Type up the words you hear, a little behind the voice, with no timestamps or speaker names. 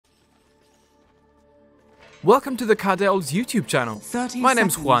Welcome to the Cardel's YouTube channel. My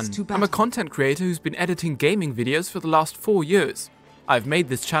name's Juan. I'm a content creator who's been editing gaming videos for the last 4 years. I've made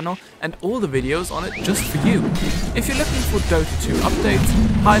this channel and all the videos on it just for you. If you're looking for Dota 2 updates,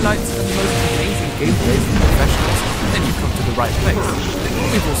 highlights and the most amazing gameplays from professionals, then you've come to the right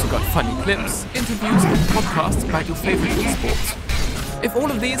place. We've also got funny clips, interviews and podcasts about your favourite esports. If all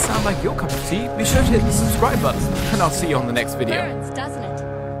of these sound like your cup of tea, be sure to hit the subscribe button and I'll see you on the next video. Burns, doesn't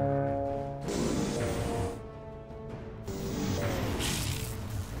it?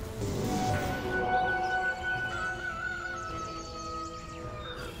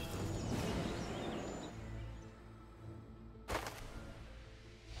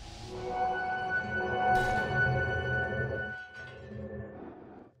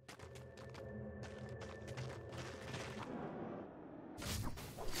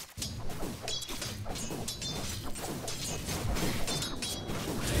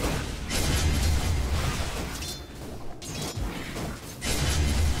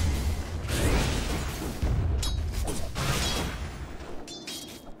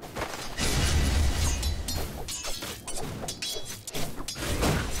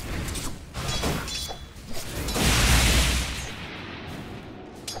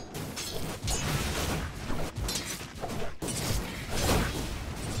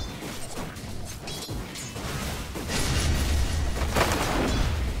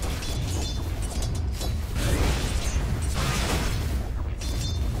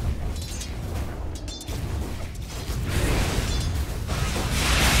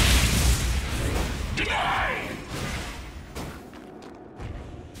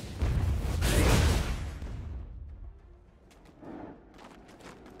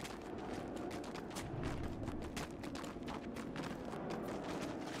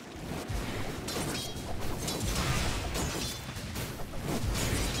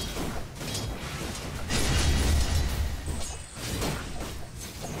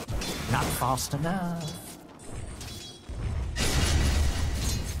 Not fast enough.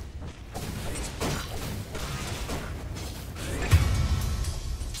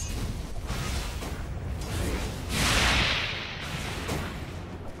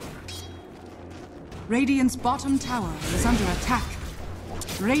 Radiant's bottom tower is under attack.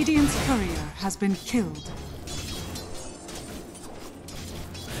 Radiant's courier has been killed.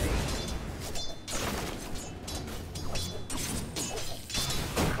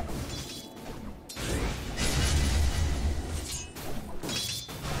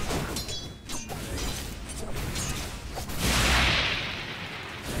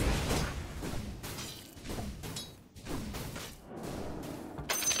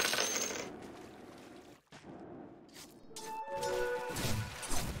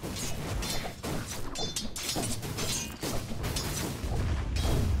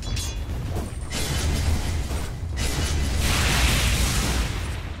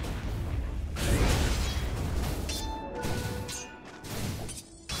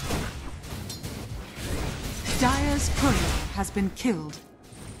 Dire's courier has been killed.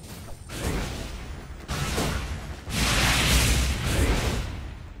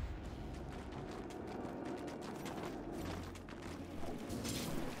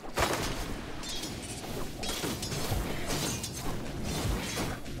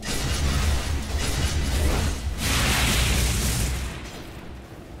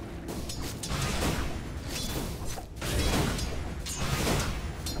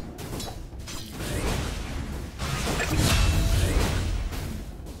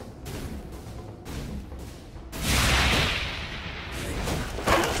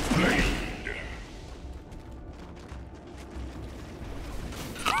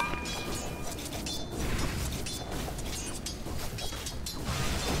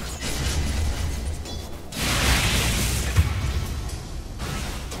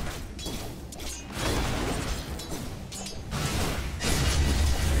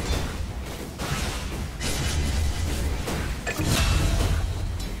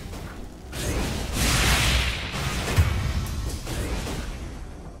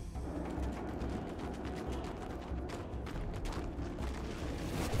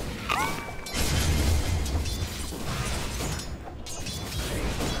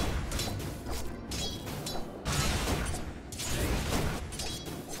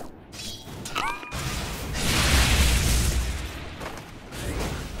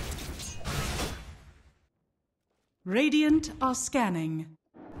 Radiant are scanning.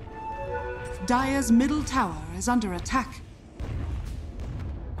 Dire's middle tower is under attack.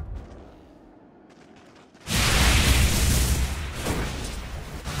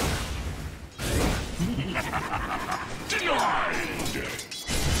 Denied!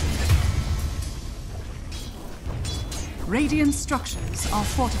 Radiant structures are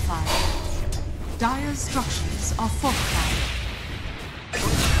fortified. Dire's structures are fortified.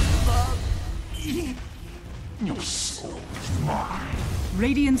 Your soul is mine.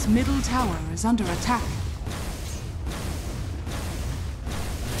 Radiant's middle tower is under attack.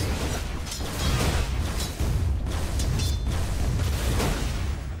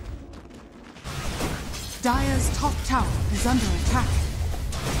 Dire's top tower is under attack.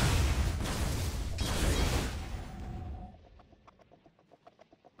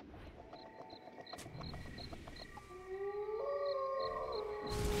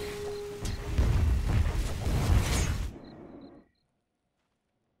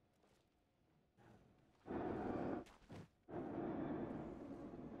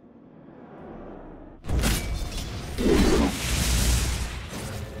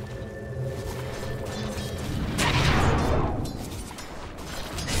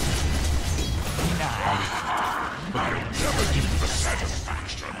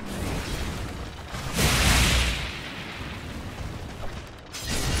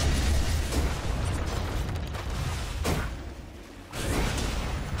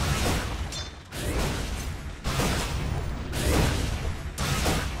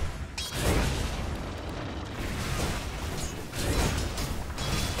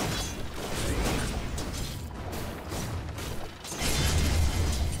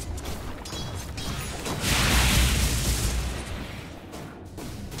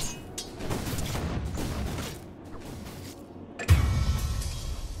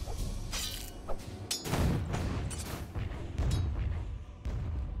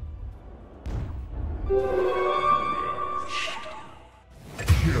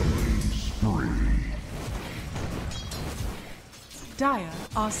 Dire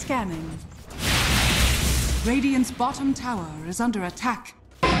are scanning. Radiant's bottom tower is under attack.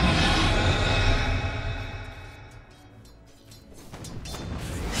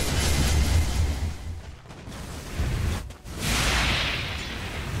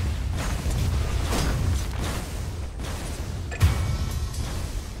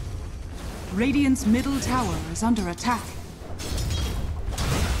 Radiant's middle tower is under attack.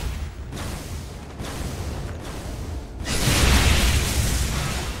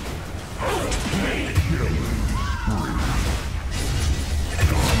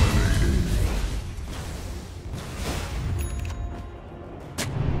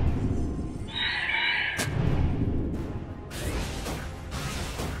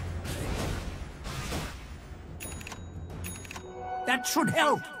 That should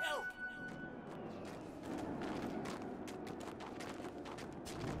help.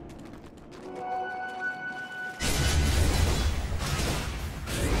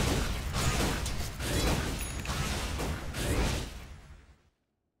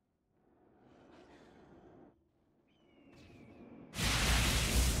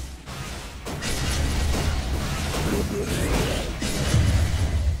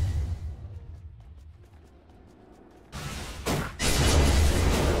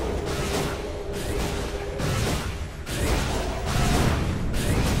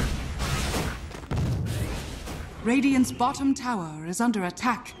 Radiant's bottom tower is under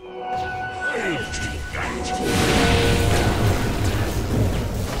attack.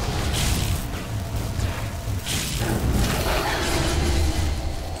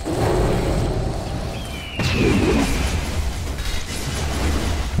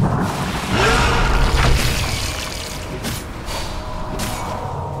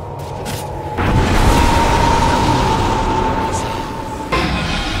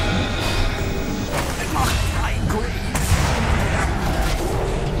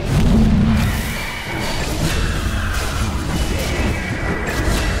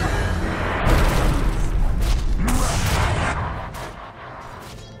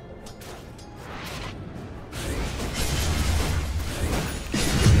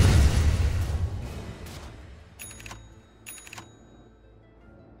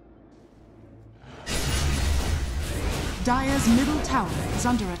 Dire's middle tower is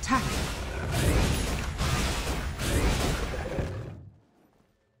under attack.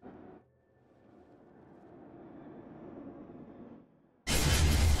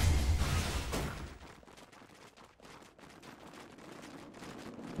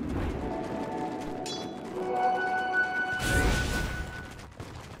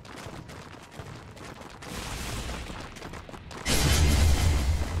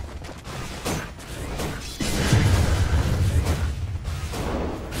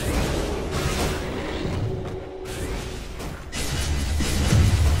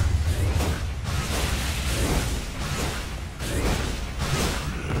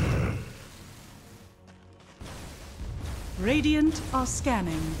 Radiant are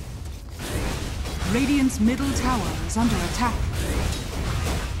scanning. Radiant's middle tower is under attack.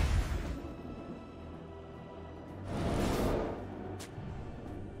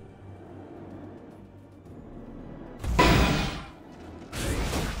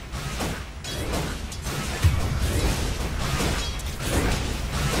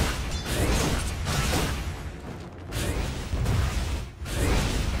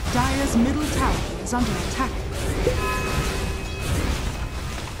 Dire's middle tower is under attack.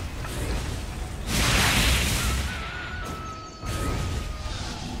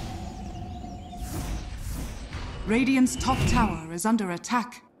 Radiant's top tower is under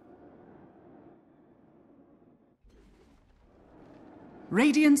attack.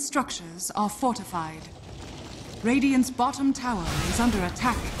 Radiant structures are fortified. Radiant's bottom tower is under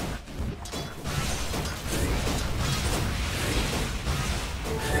attack.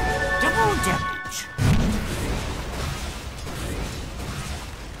 Double damage.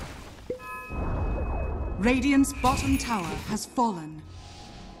 Radiant's bottom tower has fallen.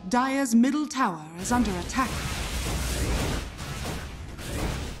 Dire's middle tower is under attack.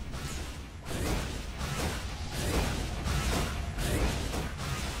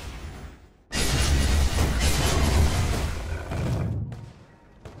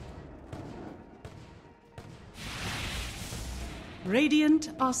 Radiant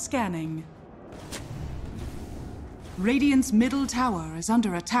are scanning. Radiant's middle tower is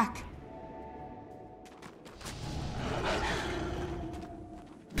under attack.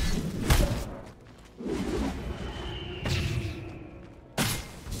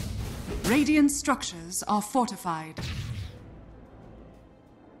 Radiant structures are fortified.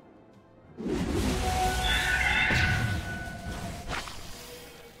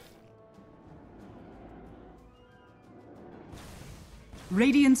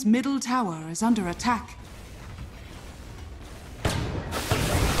 Radiant's middle tower is under attack.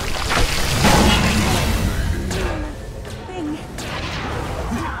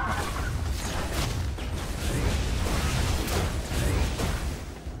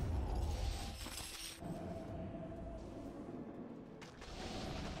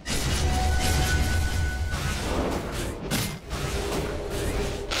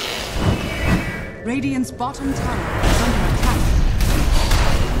 Radiant's bottom tower is under attack.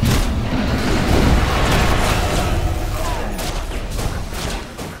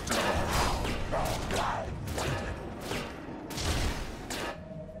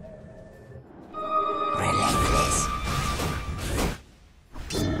 Relentless.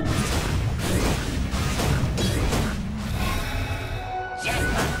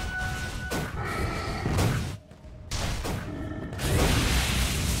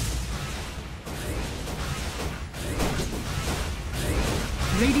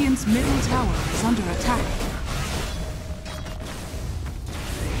 Radiant's middle tower is under attack.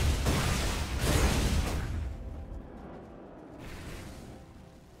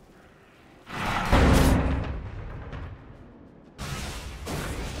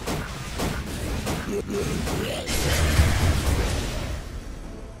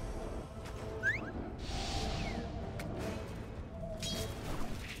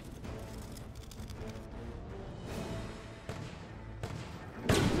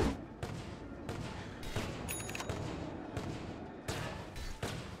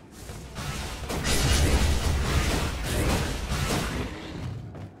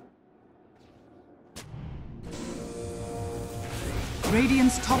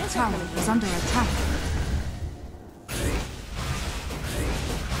 Radiant's top tower is under attack.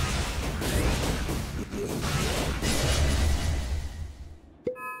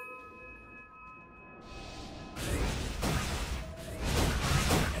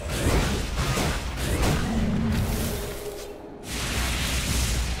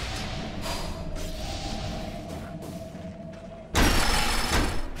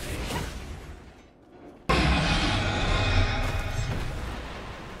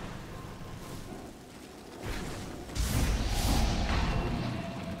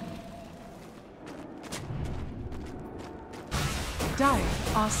 Dire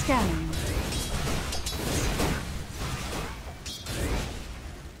are scanning.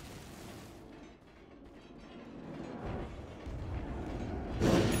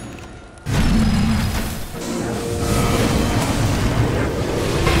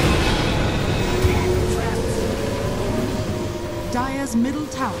 Dire's middle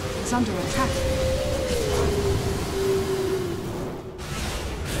tower is under attack.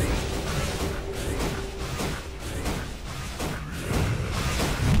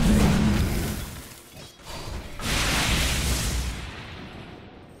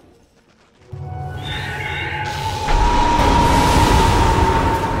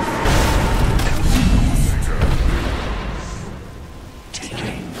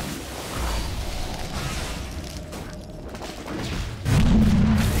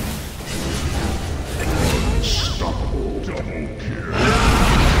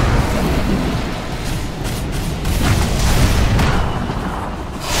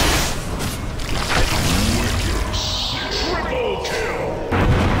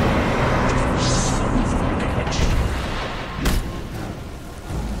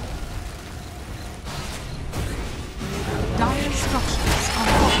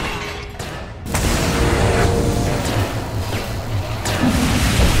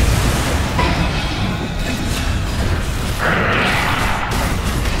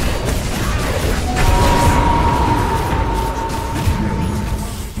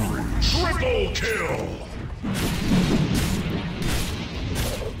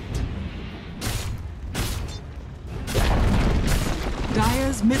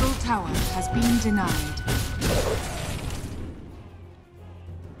 Radiant's middle tower has been denied.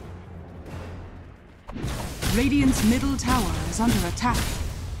 Radiant's middle tower is under attack.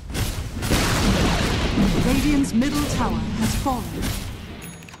 Radiant's middle tower has fallen.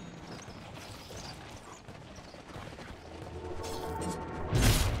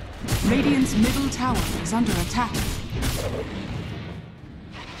 Radiant's middle tower is under attack.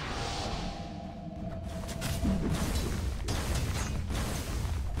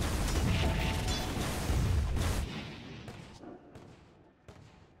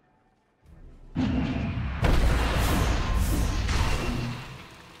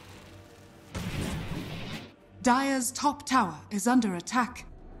 Dire's top tower is under attack.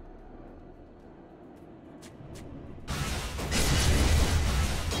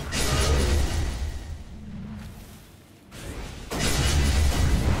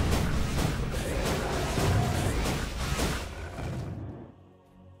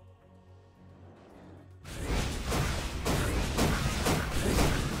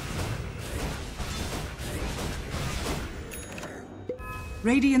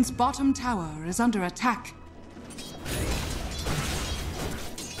 Radiant's bottom tower is under attack.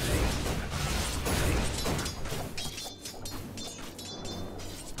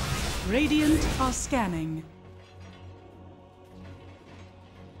 Radiant are scanning.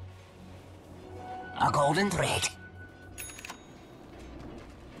 A golden thread.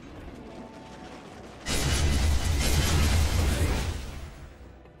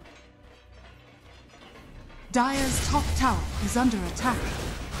 Dire's top tower is under attack.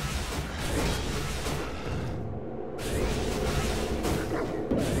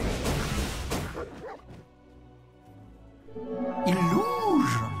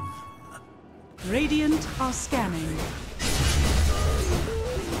 Illusion. Radiant are scanning.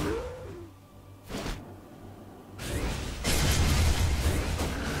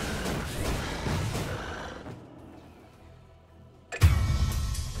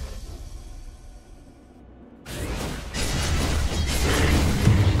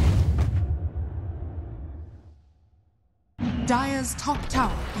 Dire's top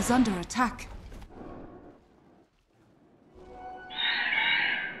tower is under attack.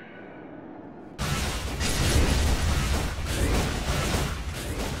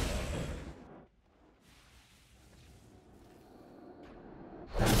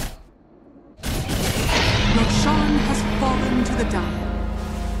 Roshan has fallen to the Dire.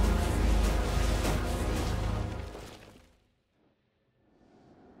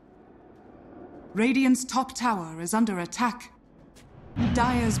 Radiant's top tower is under attack.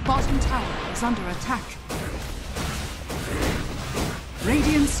 Dire's bottom tower is under attack.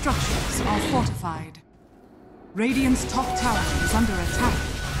 Radiant structures are fortified. Radiant's top tower is under attack.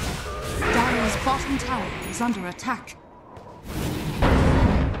 Dire's bottom tower is under attack.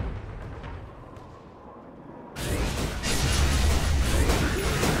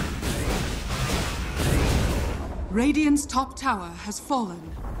 Radiant's top tower has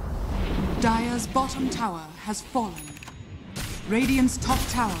fallen. Dire's bottom tower has fallen. Radiant's top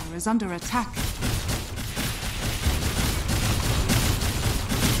tower is under attack.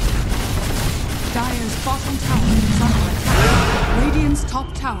 Dire's bottom tower is under attack. Radiant's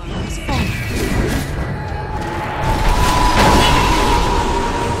top tower has fallen.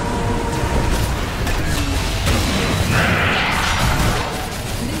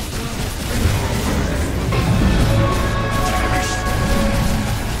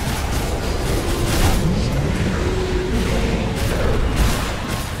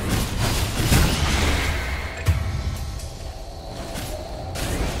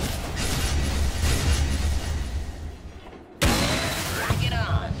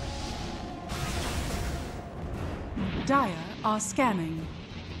 Dire are scanning.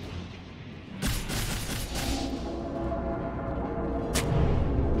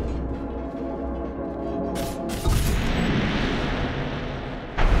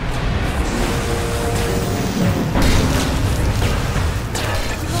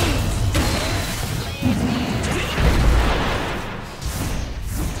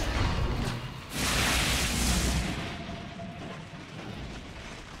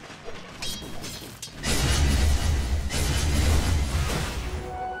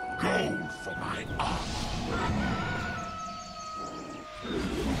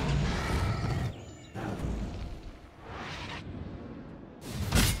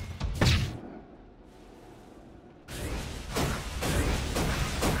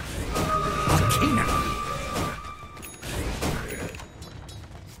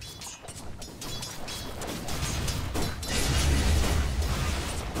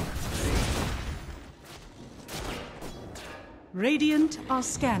 Radiant are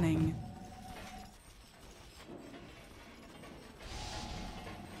scanning.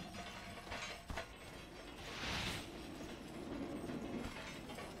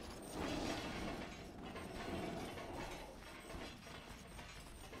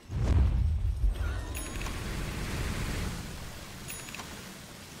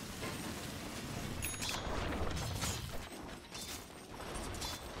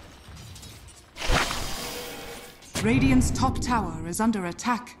 Radiant's top tower is under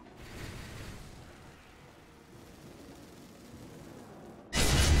attack.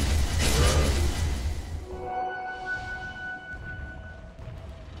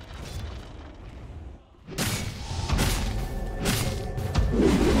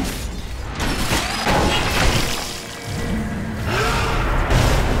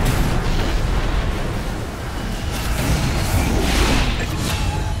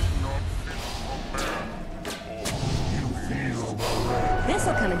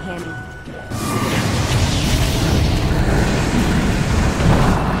 This'll come in handy.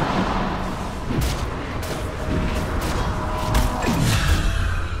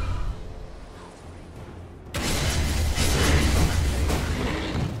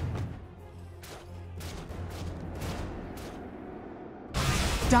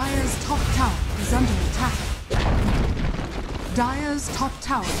 Dire's top tower is under attack. Dire's top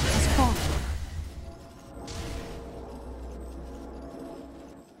tower has fallen.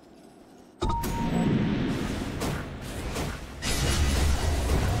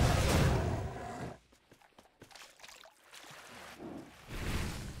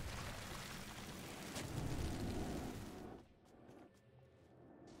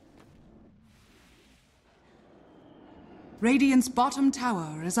 Radiant's bottom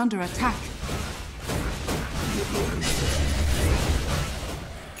tower is under attack.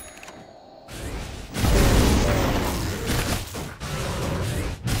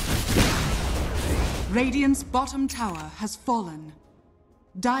 Radiant's bottom tower has fallen.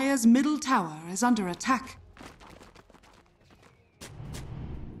 Dire's middle tower is under attack.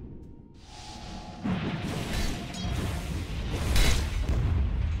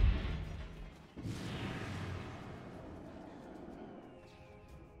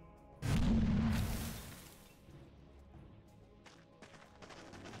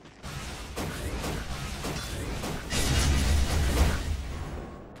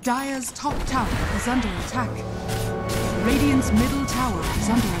 Dire's top tower is under attack. Radiant's middle tower is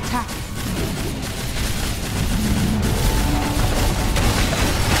under attack.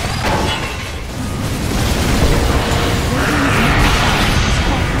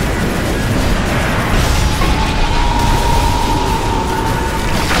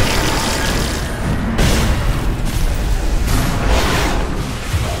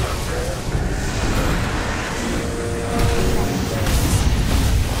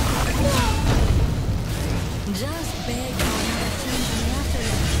 Just beg for another turn to the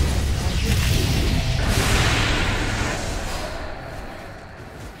afterlife.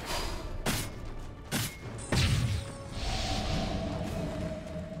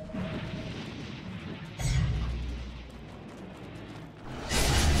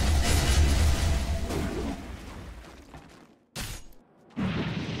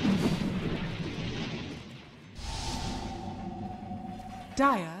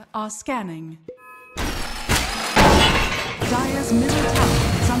 Dire are scanning. Dire's middle tower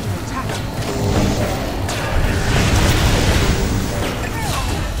is under attack.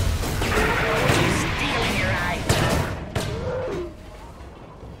 Stealing your eye.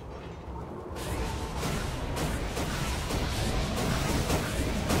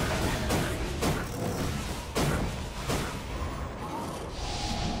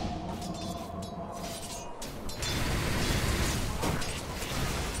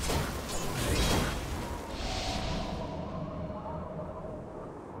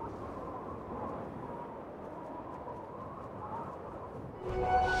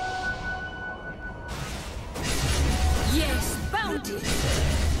 Yes, bounty!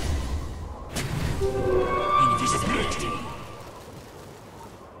 Invisibility.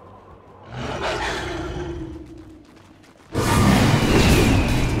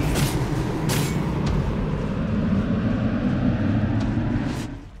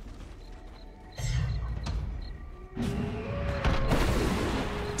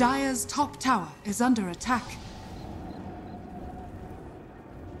 Dire's top tower is under attack.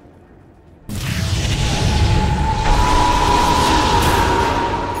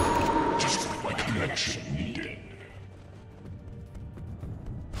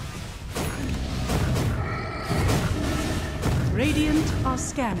 Radiant are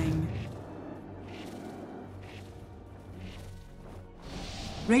scanning.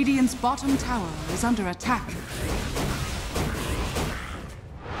 Radiant's bottom tower is under attack.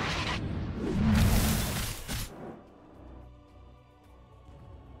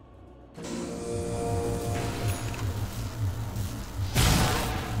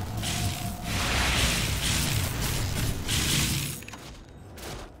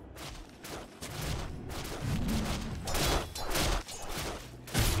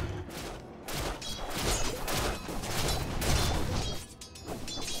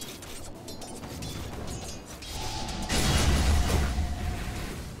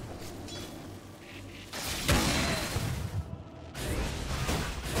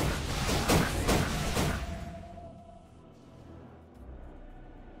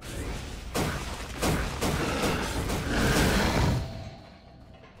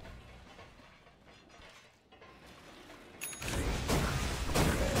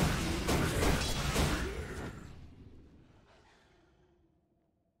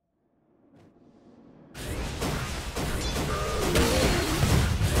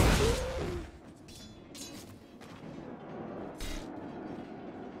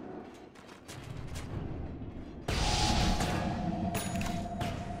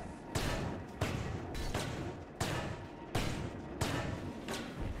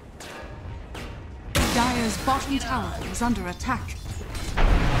 Dire's bottom tower is under attack.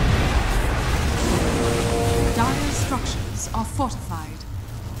 Dire's structures are fortified.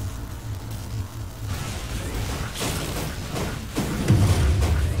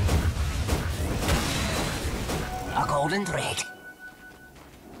 A golden thread.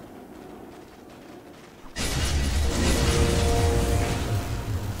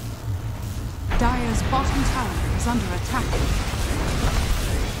 Dire's bottom tower is under attack.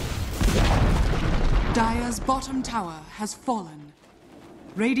 Dire's bottom tower has fallen.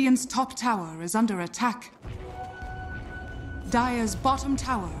 Radiant's top tower is under attack. Dire's bottom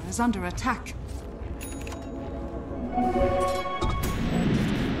tower is under attack.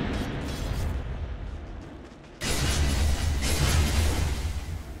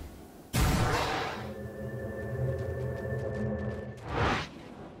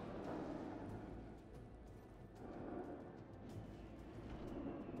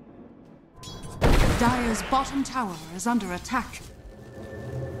 Dire's bottom tower is under attack.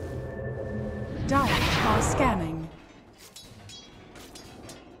 Dire are scanning.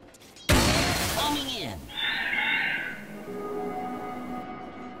 Coming in.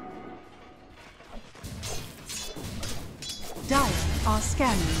 Dire are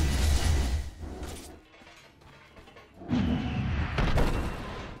scanning.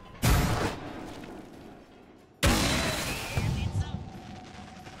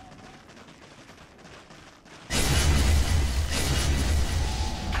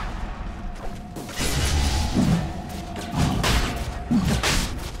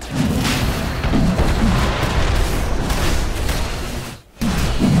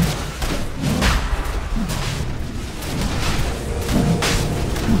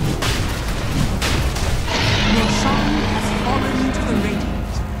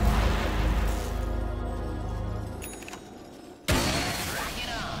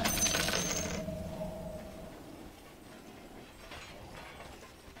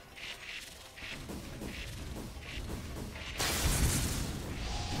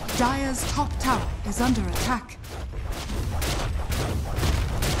 Dire's top tower is under attack.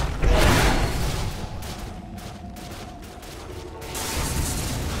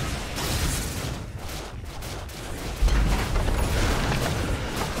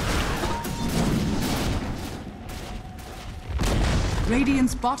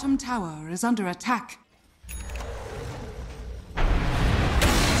 Radiant's bottom tower is under attack.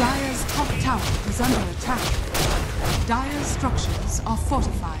 Dire's top tower is under attack. Dire's structures are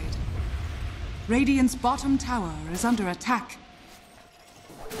fortified. Radiant's bottom tower is under attack.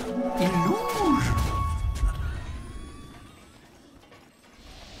 Illusion.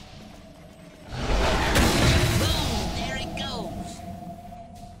 Boom! There it goes.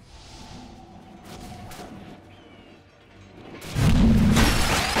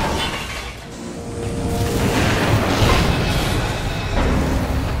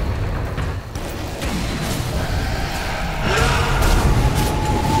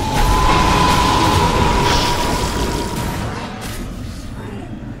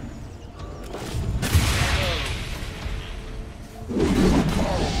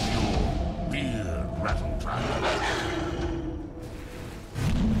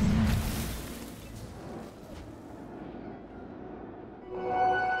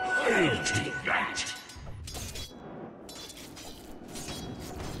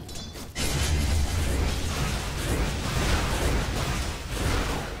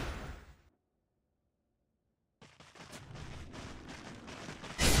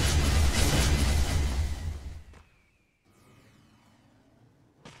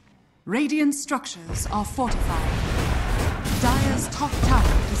 Radiant structures are fortified. Dire's top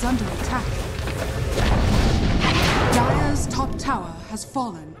tower is under attack. Dire's top tower has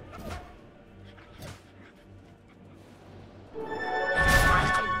fallen.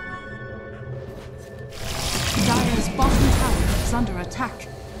 Dire's bottom tower is under attack.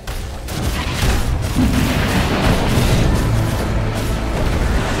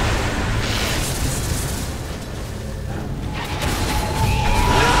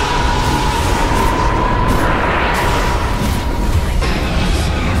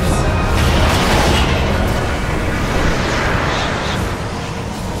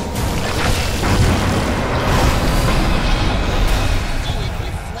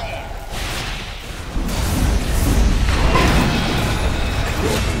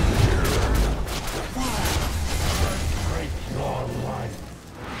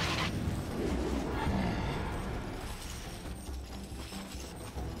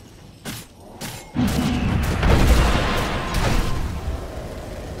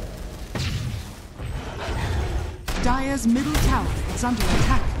 Dire's middle tower is under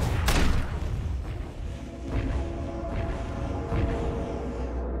attack.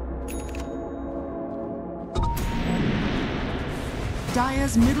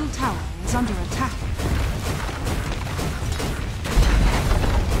 Dire's middle tower is under attack.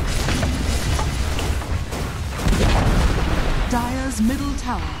 Dire's middle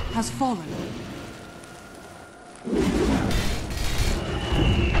tower has fallen.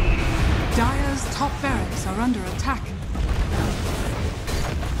 Dire's top barracks are under attack.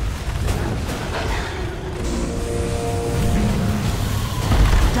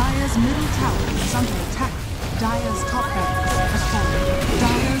 Dire's middle tower is under attack. Dire's top barracks has fallen.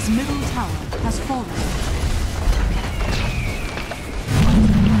 Dire's middle tower has fallen.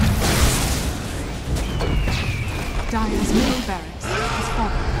 Dire's middle barracks has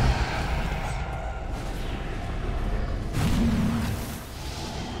fallen.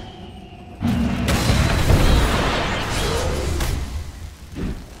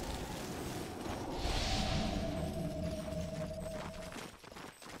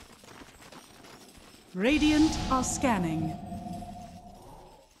 Radiant are scanning.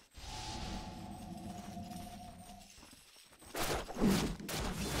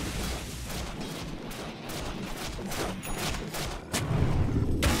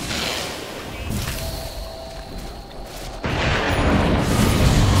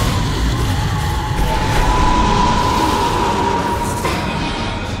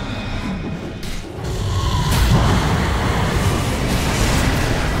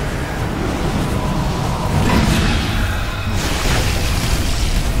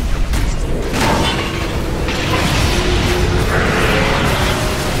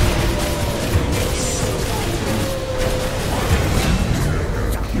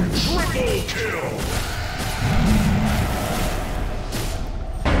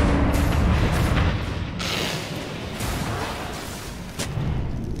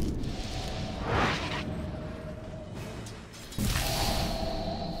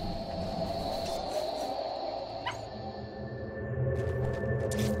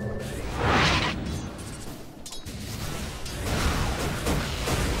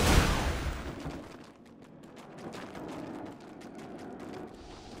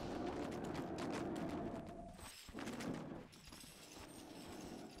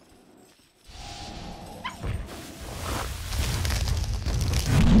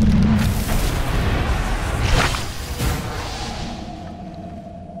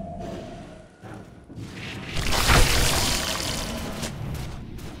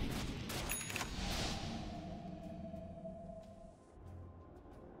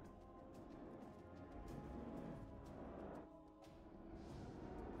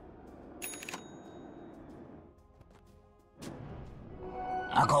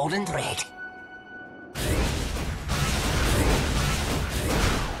 A golden thread.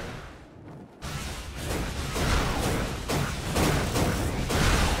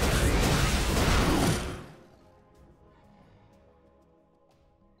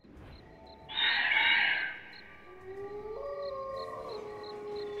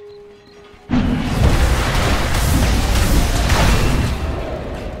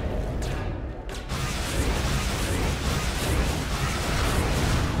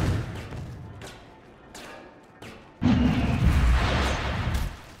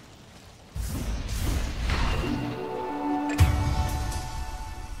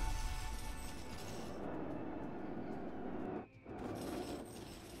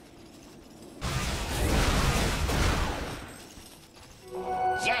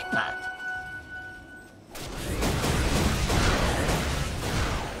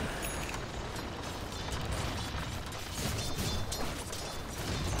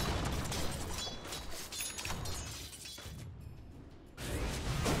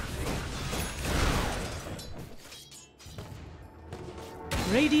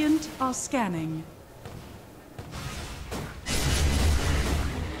 Radiant are scanning.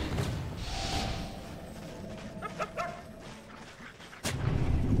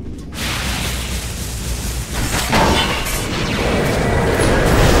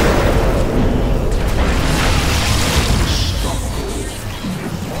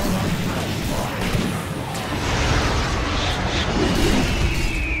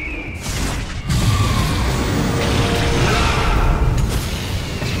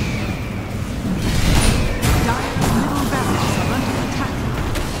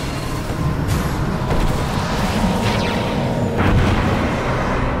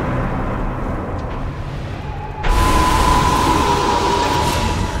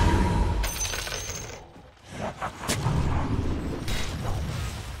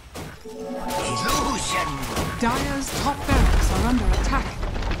 Dire's top barracks are under attack.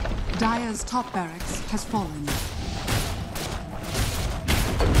 Dire's top barracks has fallen.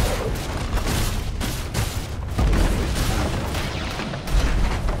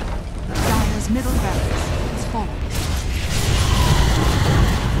 Dire's middle barracks has fallen.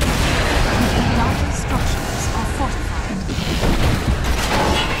 Dire's structures are fortified.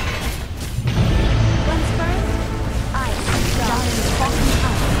 Once burned, ice. Dire's bottom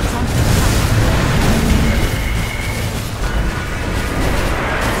tower is under attack.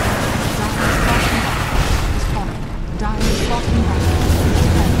 Dire's bottom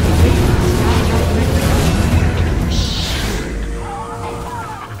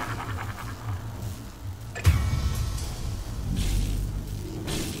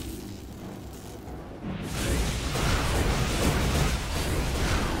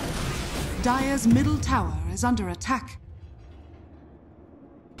Dire's middle tower is under attack.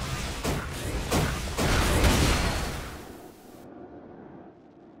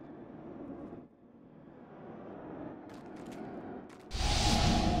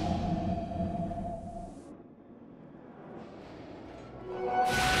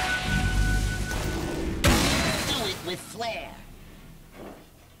 With flair.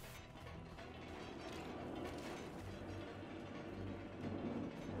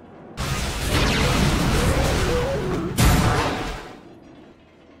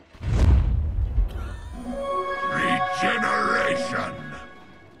 Regeneration.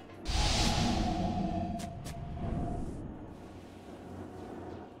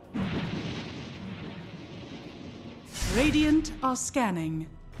 Radiant are scanning.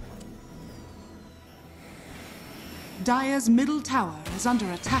 Dire's middle tower is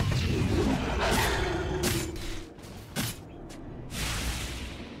under attack.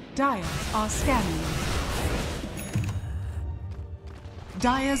 Dire are scanning.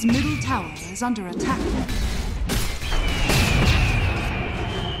 Dire's middle tower is under attack.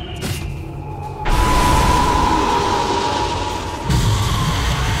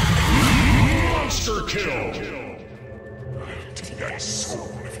 Monster kill. Take that soul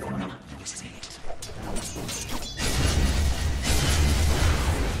if you're not using it.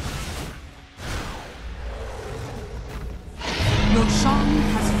 Roshan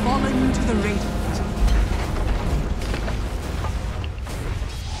has fallen to the Radiant.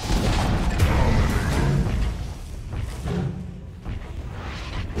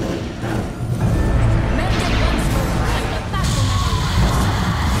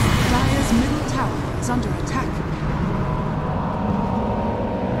 Dire's middle tower is under attack.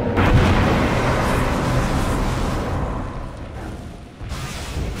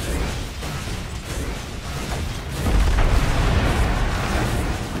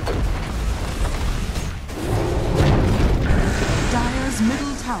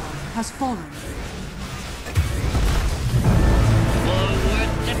 Middle tower has fallen. More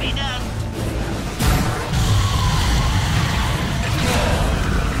work to be done.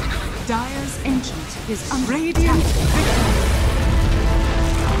 Dire's ancient is under Radiant victory.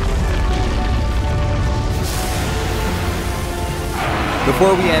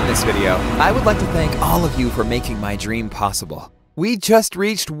 Before we end this video, I would like to thank all of you for making my dream possible. We just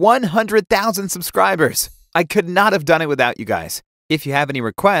reached 100,000 subscribers. I could not have done it without you guys. If you have any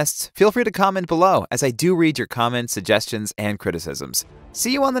requests, feel free to comment below, as I do read your comments, suggestions, and criticisms.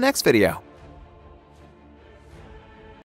 See you on the next video.